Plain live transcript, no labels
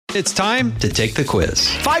It's time to take the quiz.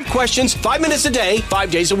 5 questions, 5 minutes a day,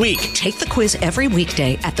 5 days a week. Take the quiz every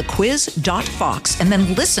weekday at thequiz.fox and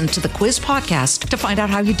then listen to the quiz podcast to find out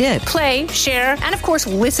how you did. Play, share, and of course,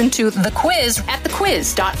 listen to the quiz at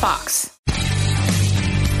thequiz.fox.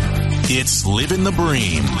 It's Living the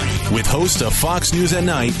Bream with host of Fox News at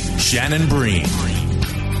Night, Shannon Bream.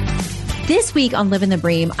 This week on Living the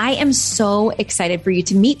Bream, I am so excited for you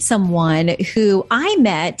to meet someone who I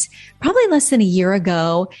met probably less than a year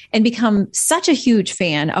ago and become such a huge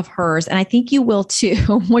fan of hers. And I think you will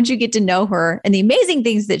too once you get to know her and the amazing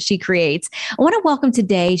things that she creates. I want to welcome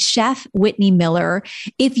today Chef Whitney Miller.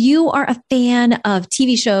 If you are a fan of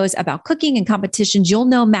TV shows about cooking and competitions, you'll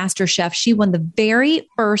know MasterChef. She won the very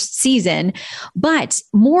first season. But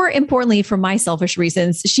more importantly, for my selfish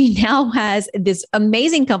reasons, she now has this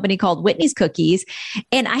amazing company called Whitney's Cookies.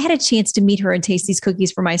 And I had a chance to meet her and taste these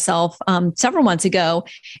cookies for myself several months ago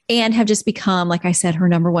and have just become, like I said, her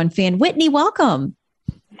number one fan. Whitney, welcome.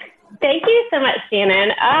 Thank you so much,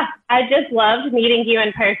 Shannon. I just loved meeting you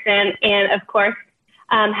in person. And of course,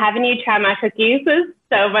 having you try my cookies was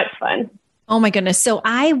so much fun. Oh my goodness. So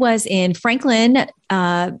I was in Franklin,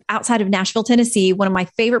 outside of Nashville, Tennessee, one of my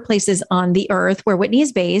favorite places on the earth where Whitney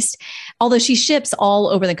is based, although she ships all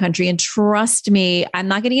over the country. And trust me, I'm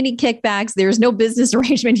not getting any kickbacks. There's no business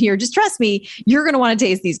arrangement here. Just trust me, you're going to want to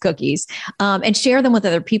taste these cookies and share them with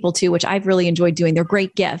other people too, which I've really enjoyed doing. They're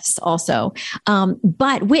great gifts also.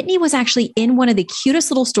 But Whitney was actually in one of the cutest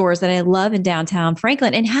little stores that I love in downtown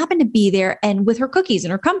Franklin and happened to be there and with her cookies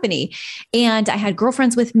and her company. And I had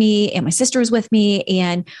girlfriends with me and my sister was with me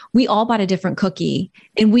and we all bought a different cookie.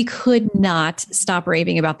 And we could not stop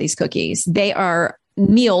raving about these cookies. They are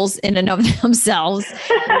meals in and of themselves.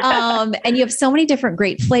 And you have so many different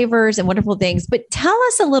great flavors and wonderful things. But tell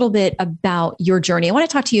us a little bit about your journey. I want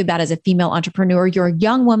to talk to you about as a female entrepreneur. You're a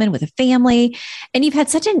young woman with a family, and you've had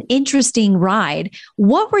such an interesting ride.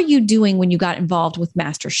 What were you doing when you got involved with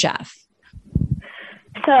MasterChef?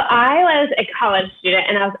 So I was a college student,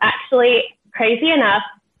 and I was actually crazy enough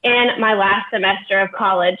in my last semester of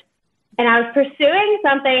college. And I was pursuing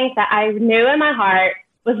something that I knew in my heart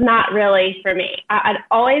was not really for me. I'd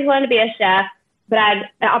always wanted to be a chef, but I had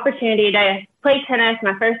an opportunity to play tennis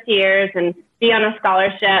my first years and be on a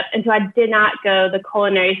scholarship. And so I did not go the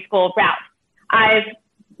culinary school route. I've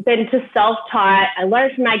been to self-taught. I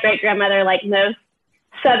learned from my great-grandmother, like most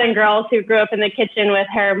Southern girls who grew up in the kitchen with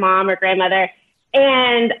her mom or grandmother.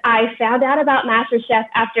 And I found out about MasterChef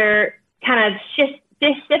after kind of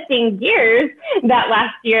shifting gears that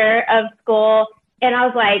last year of school. And I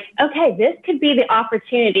was like, okay, this could be the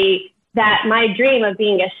opportunity that my dream of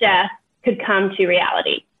being a chef could come to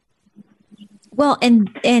reality. Well, and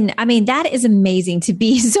I mean, that is amazing to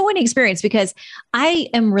be so inexperienced because I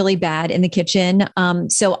am really bad in the kitchen.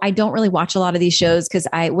 So I don't really watch a lot of these shows because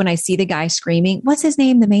when I see the guy screaming, what's his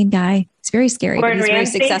name? The main guy. It's very scary, but he's very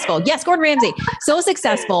successful. Yes, Gordon Ramsay. So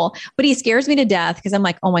successful, but he scares me to death because I'm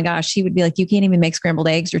like, oh my gosh, he would be like, you can't even make scrambled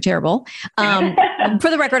eggs. You're terrible.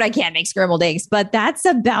 For the record, I can't make scrambled eggs, but that's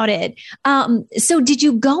about it. So did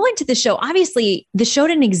you go into the show? Obviously, the show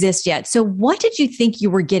didn't exist yet. So what did you think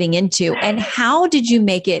you were getting into and how did you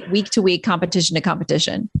make it week to week, competition to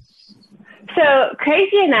competition? So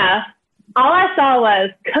crazy enough, all I saw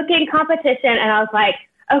was cooking competition and I was like,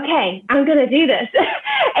 okay, I'm going to do this.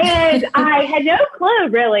 And I had no clue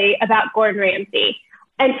really about Gordon Ramsay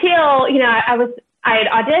until, I had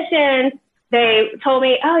auditioned. They told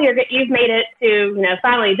me, oh, you've made it to,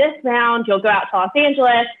 finally this round. You'll go out to Los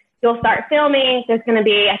Angeles. You'll start filming. There's going to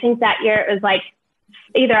be, I think that year it was like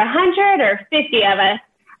either 100 or 50 of us.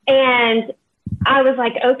 And I was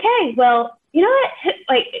like, okay, well, you know what?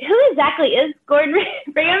 Like, who exactly is Gordon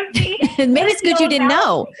Ramsay? Maybe it's good you didn't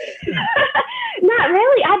know. Not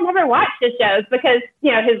really. I'd never watched his shows because,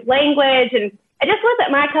 his language and it just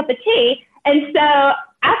wasn't my cup of tea. And so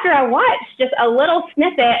after I watched just a little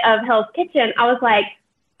snippet of Hell's Kitchen, I was like,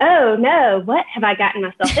 oh no, what have I gotten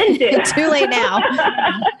myself into? Too late now.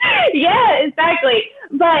 Yeah, exactly.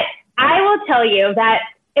 But I will tell you that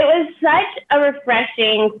it was such a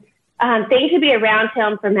refreshing thing to be around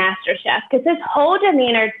him for MasterChef because his whole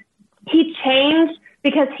demeanor, he changed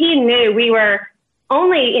because he knew we were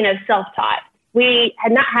only, self-taught. We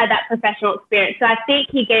had not had that professional experience. So I think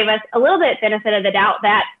he gave us a little bit benefit of the doubt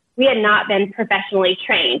that we had not been professionally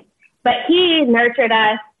trained. But he nurtured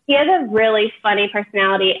us. He has a really funny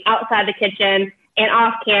personality outside the kitchen and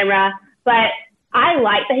off camera. But I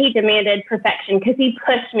like that he demanded perfection because he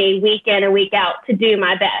pushed me week in and week out to do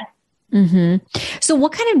my best. So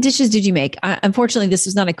what kind of dishes did you make? Unfortunately, this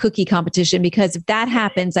was not a cookie competition because if that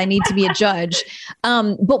happens, I need to be a judge.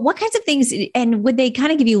 But what kinds of things, and would they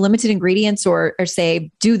kind of give you limited ingredients or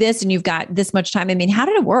say, do this and you've got this much time? I mean, how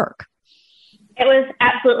did it work? It was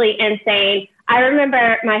absolutely insane. I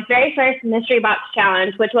remember my very first mystery box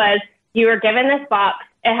challenge, which was you were given this box.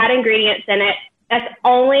 It had ingredients in it. That's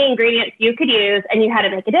only ingredients you could use, and you had to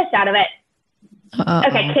make a dish out of it.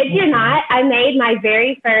 Okay, kid you not, I made my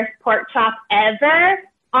very first pork chop ever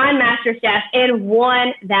on MasterChef and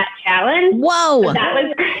won that challenge. Whoa. So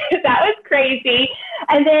that was crazy.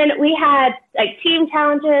 And then we had like team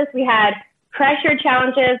challenges. We had pressure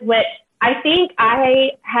challenges, which I think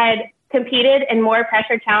I had competed in more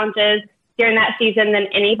pressure challenges during that season than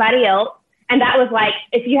anybody else. And that was like,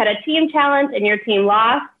 if you had a team challenge and your team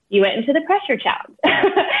lost, you went into the pressure challenge.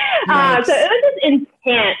 Nice. So it was just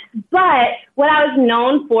intense. But what I was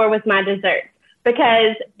known for was my desserts,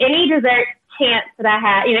 because any dessert chance that I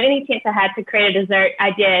had, any chance I had to create a dessert,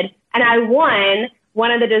 I did. And I won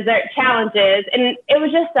one of the dessert challenges. And it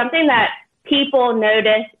was just something that people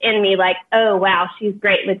noticed in me, like, oh, wow, she's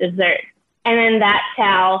great with dessert. And then that's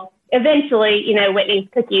how eventually, Whitney's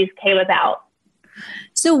cookies came about.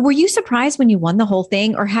 So were you surprised when you won the whole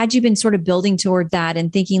thing, or had you been sort of building toward that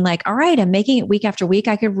and thinking like, all right, I'm making it week after week,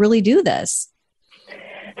 I could really do this?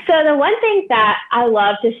 So the one thing that I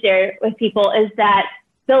love to share with people is that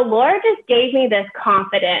the Lord just gave me this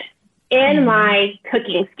confidence in my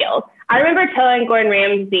cooking skills. I remember telling Gordon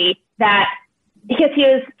Ramsay that, because he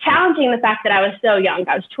was challenging the fact that I was so young.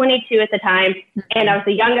 I was 22 at the time, and I was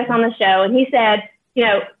the youngest on the show. And he said,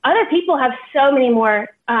 other people have so many more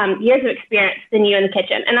years of experience than you in the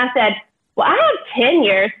kitchen. And I said, well, I have 10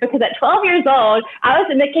 years, because at 12 years old, I was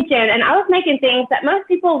in the kitchen and I was making things that most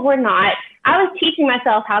people were not. I was teaching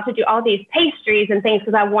myself how to do all these pastries and things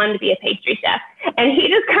because I wanted to be a pastry chef. And he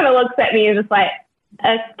just kind of looks at me and just like,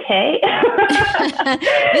 okay.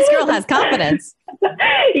 This girl has confidence.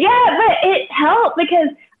 Yeah, but it helped because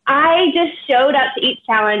I just showed up to each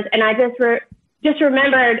challenge, and I just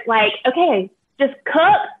remembered, like, okay, just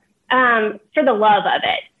cook for the love of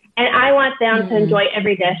it. And I want them to enjoy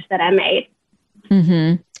every dish that I made.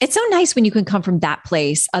 It's so nice when you can come from that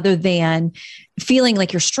place, other than feeling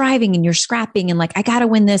like you're striving and you're scrapping and like, I got to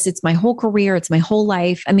win this. It's my whole career. It's my whole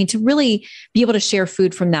life. I mean, to really be able to share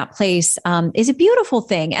food from that place is a beautiful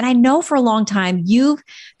thing. And I know for a long time, you've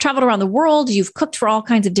traveled around the world. You've cooked for all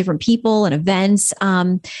kinds of different people and events.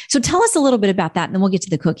 So tell us a little bit about that, and then we'll get to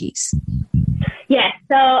the cookies. Yes.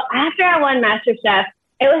 So after I won MasterChef,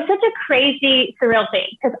 it was such a crazy, surreal thing,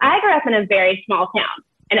 because I grew up in a very small town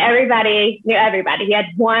and everybody knew everybody. You had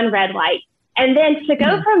one red light. And then to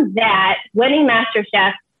go from that, winning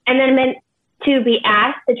MasterChef, and then to be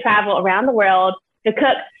asked to travel around the world to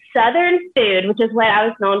cook Southern food, which is what I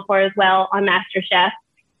was known for as well on MasterChef.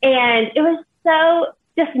 And it was so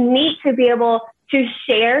just neat to be able to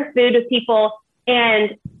share food with people.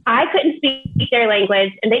 And I couldn't speak their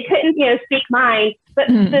language and they couldn't, speak mine, but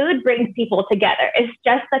food brings people together. It's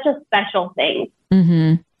just such a special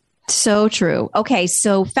thing. So true. Okay.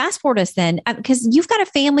 So fast forward us then, because you've got a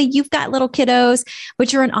family, you've got little kiddos,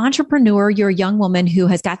 but you're an entrepreneur. You're a young woman who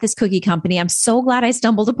has got this cookie company. I'm so glad I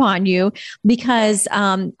stumbled upon you, because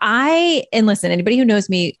and listen, anybody who knows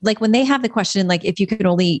me, like when they have the question, like if you could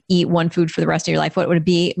only eat one food for the rest of your life, what would it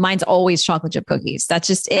be? Mine's always chocolate chip cookies. That's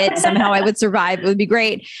just it. Somehow I would survive. It would be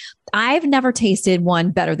great. I've never tasted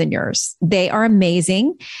one better than yours. They are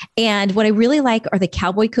amazing. And what I really like are the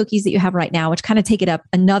cowboy cookies that you have right now, which kind of take it up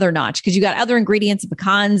another notch, because you got other ingredients,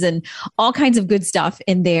 pecans and all kinds of good stuff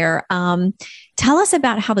in there. Tell us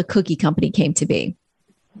about how the cookie company came to be.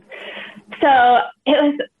 So it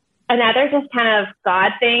was another just kind of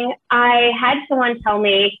God thing. I had someone tell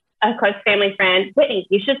me, a close family friend, Whitney,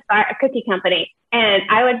 you should start a cookie company. And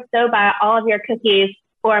I would so buy all of your cookies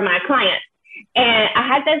for my clients. And I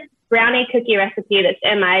had this brownie cookie recipe that's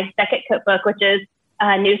in my second cookbook, which is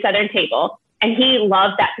a New Southern Table. And he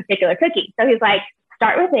loved that particular cookie. So he's like,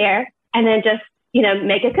 start with there and then just,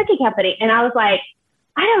 make a cookie company. And I was like,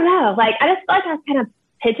 I don't know. Like, I just felt like I was kind of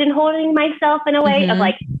pigeonholing myself in a way of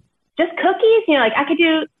like, just cookies, like I could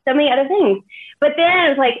do so many other things. But then it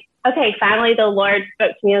was like, okay, finally the Lord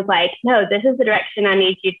spoke to me. It was like, no, this is the direction I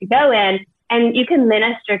need you to go in. And you can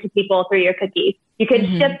minister to people through your cookies. You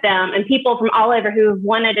can ship them, and people from all over who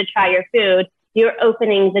wanted to try your food, you're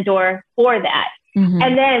opening the door for that.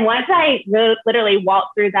 And then once I literally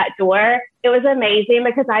walked through that door, it was amazing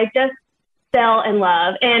because I just fell in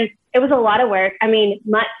love. And it was a lot of work. I mean,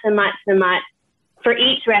 months and months and months for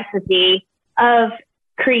each recipe of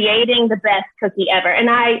creating the best cookie ever.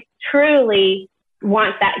 And I truly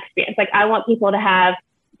want that experience. Like, I want people to have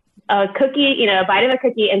cookie, you know, a bite of a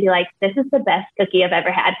cookie and be like, this is the best cookie I've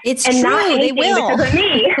ever had. It's and true. Not they will. Because of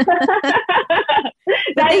me.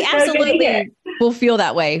 But they absolutely will feel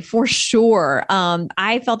that way for sure.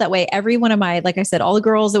 I felt that way. Every one of my, like I said, all the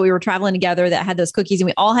girls that we were traveling together that had those cookies, and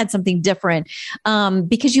we all had something different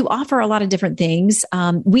because you offer a lot of different things.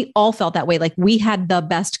 We all felt that way. Like we had the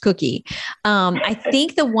best cookie. I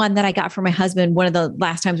think the one that I got from my husband, one of the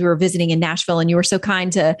last times we were visiting in Nashville, and you were so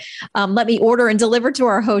kind to let me order and deliver to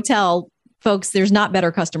our hotel. Folks, there's not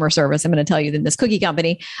better customer service, I'm going to tell you, than this cookie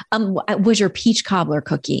company, was your peach cobbler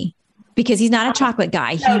cookie. Because he's not a chocolate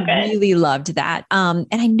guy. He really loved that. And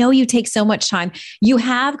I know you take so much time. You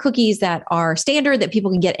have cookies that are standard that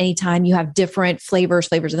people can get anytime. You have different flavors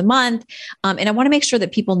of the month. And I want to make sure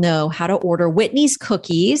that people know how to order Whitney's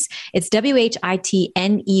cookies. It's WHITNEYS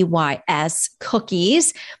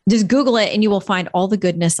cookies. Just Google it and you will find all the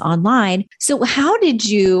goodness online. So how did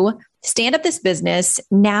you stand up this business?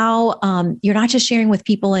 Now you're not just sharing with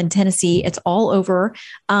people in Tennessee, it's all over.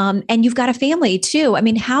 And you've got a family too. I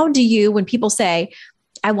mean, how do you, when people say,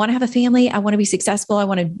 I want to have a family, I want to be successful, I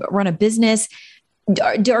want to run a business,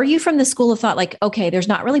 are you from the school of thought like, okay, there's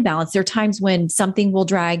not really balance. There are times when something will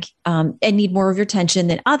drag and need more of your attention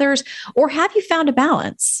than others, or have you found a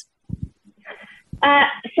balance? So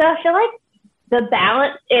I feel like the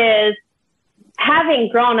balance is having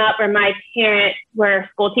grown up where my parents were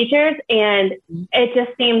school teachers, and it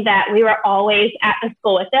just seemed that we were always at the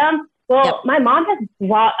school with them. Well, my mom has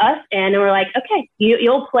brought us in and we're like, okay,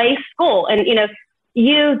 you'll play school. And, you know,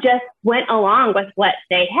 you just went along with what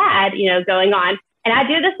they had, you know, going on. And I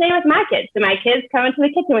do the same with my kids. So my kids come into the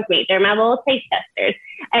kitchen with me. They're my little taste testers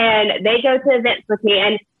and they go to events with me.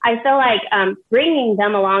 And I feel like bringing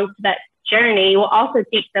them along to that journey will also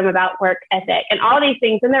teach them about work ethic and all these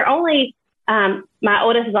things. And they're only, my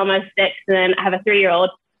oldest is almost 6, and then I have a 3-year-old,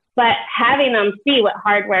 but having them see what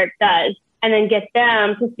hard work does and then get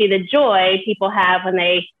them to see the joy people have when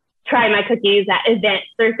they try my cookies at events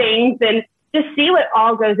or things and just see what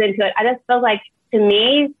all goes into it. I just feel like, to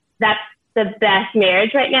me, that's the best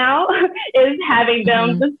marriage right now is having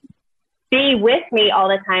them just be with me all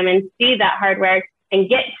the time and see that hard work and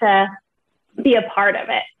get to be a part of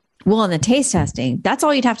it. Well, and the taste testing, that's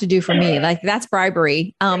all you'd have to do for me. Like that's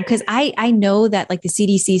bribery. Cause I know that like the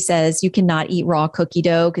CDC says you cannot eat raw cookie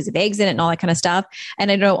dough because of eggs in it and all that kind of stuff.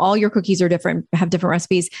 And I know all your cookies are different, have different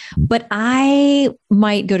recipes, but I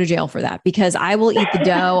might go to jail for that because I will eat the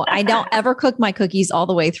dough. I don't ever cook my cookies all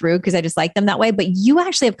the way through because I just like them that way. But you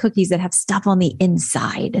actually have cookies that have stuff on the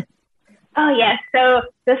inside. Oh, yes. So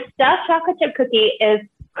the stuffed chocolate chip cookie is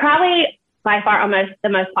probably by far almost the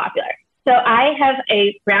most popular. So I have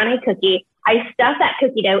a brownie cookie. I stuff that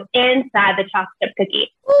cookie dough inside the chocolate chip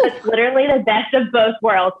cookie. So it's literally the best of both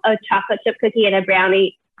worlds, a chocolate chip cookie and a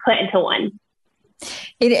brownie put into one.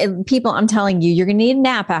 People, I'm telling you, you're going to need a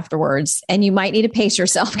nap afterwards and you might need to pace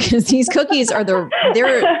yourself because these cookies are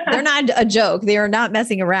they're not a joke. They are not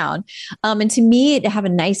messing around. And to me, to have a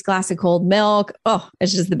nice glass of cold milk, oh,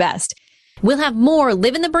 it's just the best. We'll have more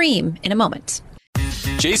Live in the Bream in a moment.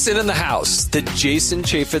 Jason in the House, the Jason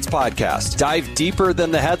Chaffetz podcast. Dive deeper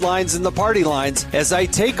than the headlines and the party lines as I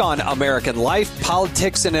take on American life,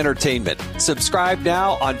 politics, and entertainment. Subscribe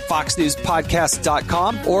now on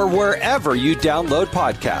foxnewspodcast.com or wherever you download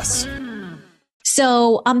podcasts.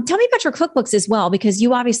 So tell me about your cookbooks as well, because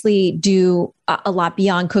you obviously do a lot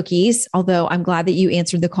beyond cookies, although I'm glad that you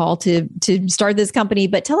answered the call to start this company.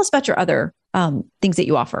 But tell us about your other things that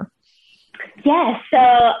you offer. Yes. So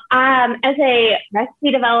as a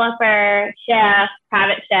recipe developer, chef,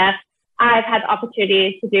 private chef, I've had the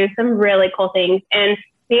opportunity to do some really cool things. And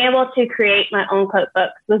being able to create my own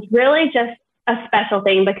cookbooks was really just a special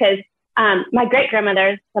thing because my great-grandmother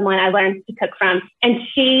is someone I learned to cook from, and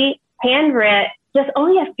she handwrote just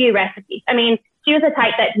only a few recipes. I mean, she was the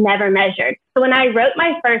type that never measured. So when I wrote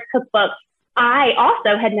my first cookbook, I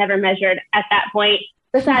also had never measured at that point,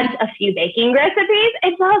 besides a few baking recipes.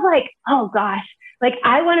 And so I was like, oh gosh, like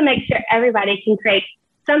I want to make sure everybody can create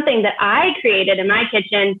something that I created in my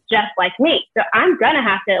kitchen just like me. So I'm going to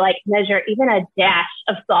have to like measure even a dash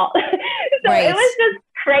of salt. It was just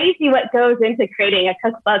crazy what goes into creating a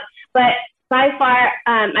cookbook. But by far,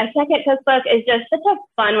 my second cookbook is just such a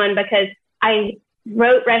fun one because I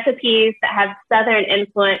wrote recipes that have Southern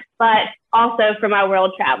influence, but also for my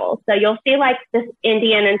world travel. So you'll see like this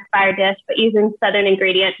Indian inspired dish, but using Southern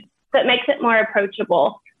ingredients. So it makes it more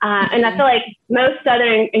approachable. And I feel like most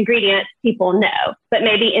Southern ingredients people know, but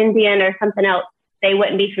maybe Indian or something else they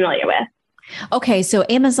wouldn't be familiar with. Okay. So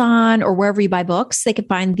Amazon or wherever you buy books, they can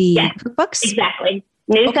find the cookbooks? Exactly.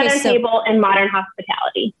 New Southern Table and Modern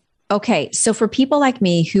Hospitality. Okay. So for people like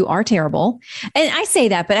me who are terrible, and I say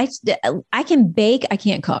that, but I can bake, I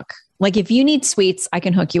can't cook. Like if you need sweets, I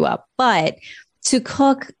can hook you up. But to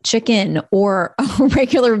cook chicken or a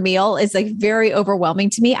regular meal is like very overwhelming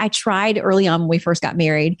to me. I tried early on when we first got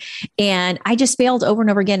married and I just failed over and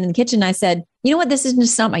over again in the kitchen. I said, you know what? This is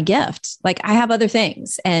just not my gift. Like I have other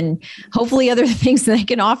things and hopefully other things that I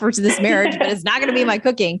can offer to this marriage, but it's not going to be my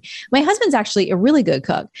cooking. My husband's actually a really good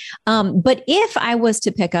cook. But if I was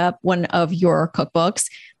to pick up one of your cookbooks,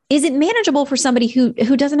 is it manageable for somebody who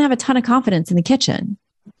doesn't have a ton of confidence in the kitchen?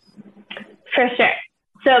 For sure.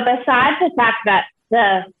 So besides the fact that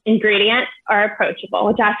the ingredients are approachable,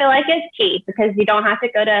 which I feel like is key because you don't have to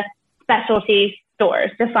go to specialty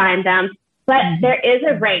stores to find them, but there is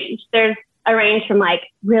a range. There's a range from like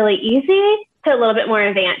really easy to a little bit more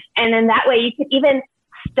advanced. And then that way you could even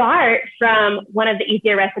start from one of the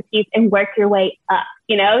easier recipes and work your way up,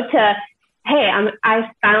 you know, to, hey,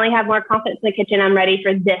 I finally have more confidence in the kitchen. I'm ready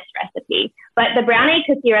for this recipe. But the brownie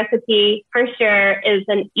cookie recipe for sure is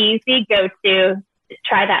an easy go-to.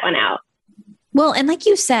 Try that one out. Well, and like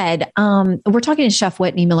you said, we're talking to Chef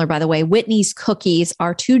Whitney Miller, by the way. Whitney's cookies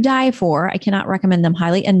are to die for. I cannot recommend them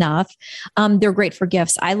highly enough. They're great for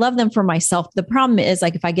gifts. I love them for myself. The problem is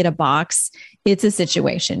like if I get a box, it's a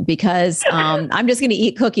situation because I'm just going to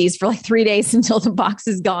eat cookies for like 3 days until the box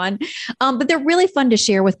is gone. But they're really fun to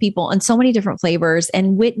share with people in so many different flavors.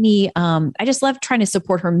 And Whitney, I just love trying to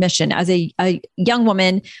support her mission as a young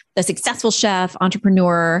woman, a successful chef,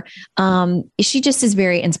 entrepreneur. She just is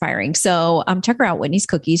very inspiring. So check her out, Whitney's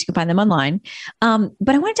Cookies. You can find them online.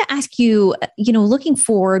 But I wanted to ask you, looking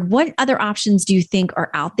forward, what other options do you think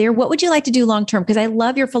are out there? What would you like to do long-term? Because I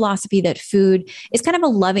love your philosophy that food is kind of a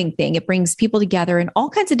loving thing. It brings people together in all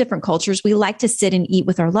kinds of different cultures. We like to sit and eat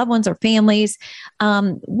with our loved ones, our families.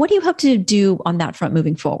 What do you hope to do on that front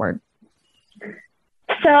moving forward?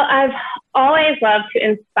 So I've always loved to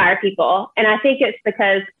inspire people. And I think it's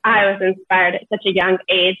because I was inspired at such a young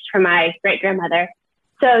age from my great-grandmother.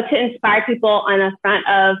 So to inspire people on the front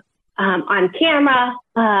of, on camera,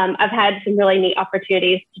 I've had some really neat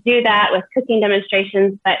opportunities to do that with cooking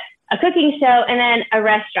demonstrations, but a cooking show and then a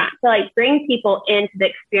restaurant. So like bring people into the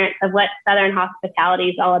experience of what Southern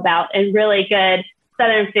hospitality is all about and really good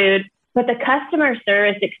Southern food. But the customer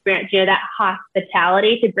service experience, that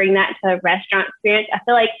hospitality, to bring that to a restaurant experience, I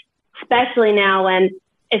feel like especially now when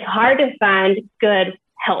it's hard to find good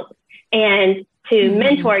help and to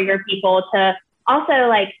mentor your people to also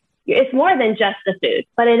like, it's more than just the food,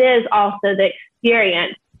 but it is also the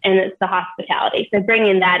experience and it's the hospitality. So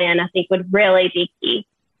bringing that in, I think would really be key.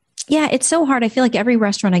 Yeah, it's so hard. I feel like every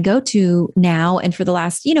restaurant I go to now and for the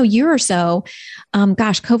last, year or so,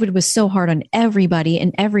 COVID was so hard on everybody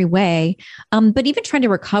in every way. But even trying to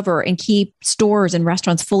recover and keep stores and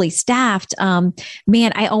restaurants fully staffed,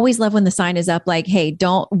 man, I always love when the sign is up like, hey,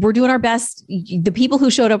 we're doing our best. The people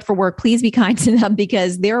who showed up for work, please be kind to them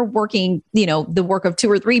because they're working, the work of 2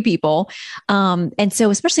 or 3 people. And so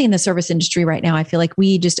especially in the service industry right now, I feel like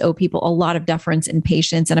we just owe people a lot of deference and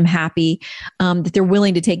patience. And I'm happy that they're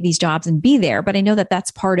willing to take these jobs and be there. But I know that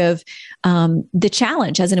that's part of the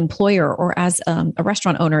challenge as an employer or as a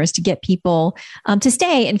restaurant owner is to get people to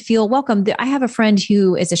stay and feel welcome. I have a friend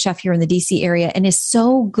who is a chef here in the DC area and is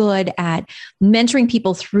so good at mentoring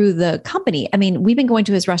people through the company. I mean, we've been going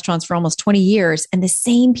to his restaurants for almost 20 years and the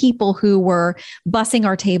same people who were bussing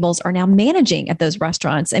our tables are now managing at those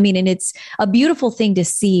restaurants. I mean, and it's a beautiful thing to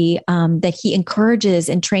see that he encourages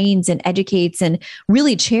and trains and educates and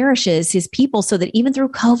really cherishes his people so that even through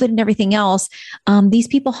COVID and everything else, these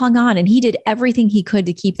people hung on and he did everything he could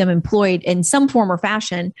to keep them employed in some form or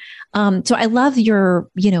fashion. So I love your,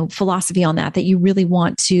 philosophy on that you really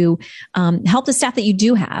want to help the staff that you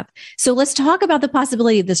do have. So let's talk about the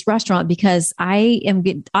possibility of this restaurant because I am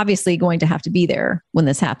obviously going to have to be there when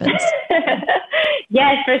this happens.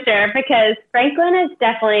 Yes, for sure. Because Franklin is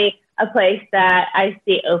definitely a place that I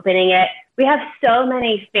see opening it. We have so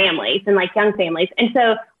many families and like young families. And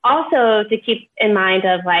so also to keep in mind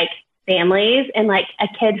of like families and like a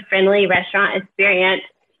kid-friendly restaurant experience.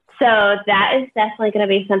 So that is definitely going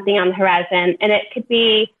to be something on the horizon. And it could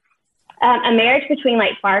be a marriage between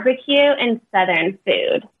like barbecue and Southern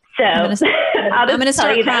food. So I'm going to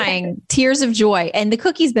start crying, tears of joy. And the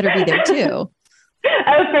cookies better be there too.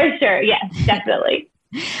 Oh, for sure. Yes, definitely.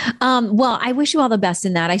 Well, I wish you all the best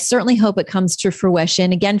in that. I certainly hope it comes to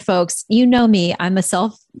fruition. Again, folks, you know me, I'm a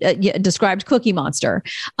described Cookie Monster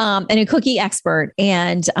and a cookie expert.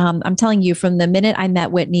 And I'm telling you, from the minute I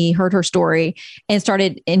met Whitney, heard her story, and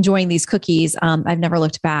started enjoying these cookies, I've never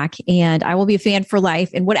looked back. And I will be a fan for life.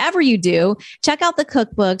 And whatever you do, check out the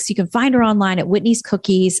cookbooks. You can find her online at Whitney's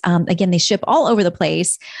Cookies. Again, they ship all over the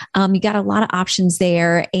place. You got a lot of options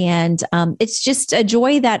there. And it's just a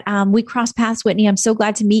joy that we cross paths, Whitney. I'm so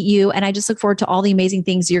glad to meet you. And I just look forward to all the amazing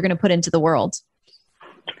things you're going to put into the world.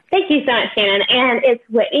 Thank you so much, Shannon. And it's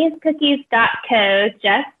whitneyscookies.co,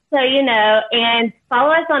 just so you know. And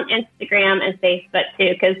follow us on Instagram and Facebook, too,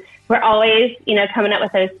 because we're always, coming up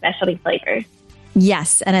with those specialty flavors.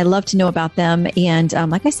 Yes, and I love to know about them. And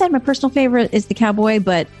like I said, my personal favorite is the cowboy,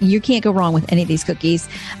 but you can't go wrong with any of these cookies.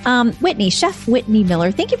 Whitney, Chef Whitney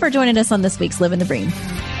Miller, thank you for joining us on this week's Living the Bream.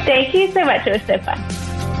 Thank you so much. It was so fun.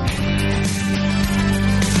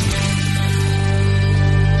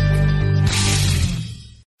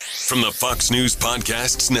 From the Fox News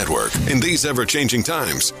Podcasts Network. In these ever-changing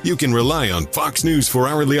times, you can rely on Fox News for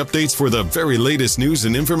hourly updates for the very latest news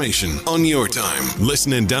and information on your time.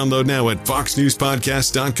 Listen and download now at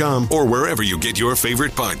foxnewspodcast.com or wherever you get your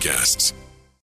favorite podcasts.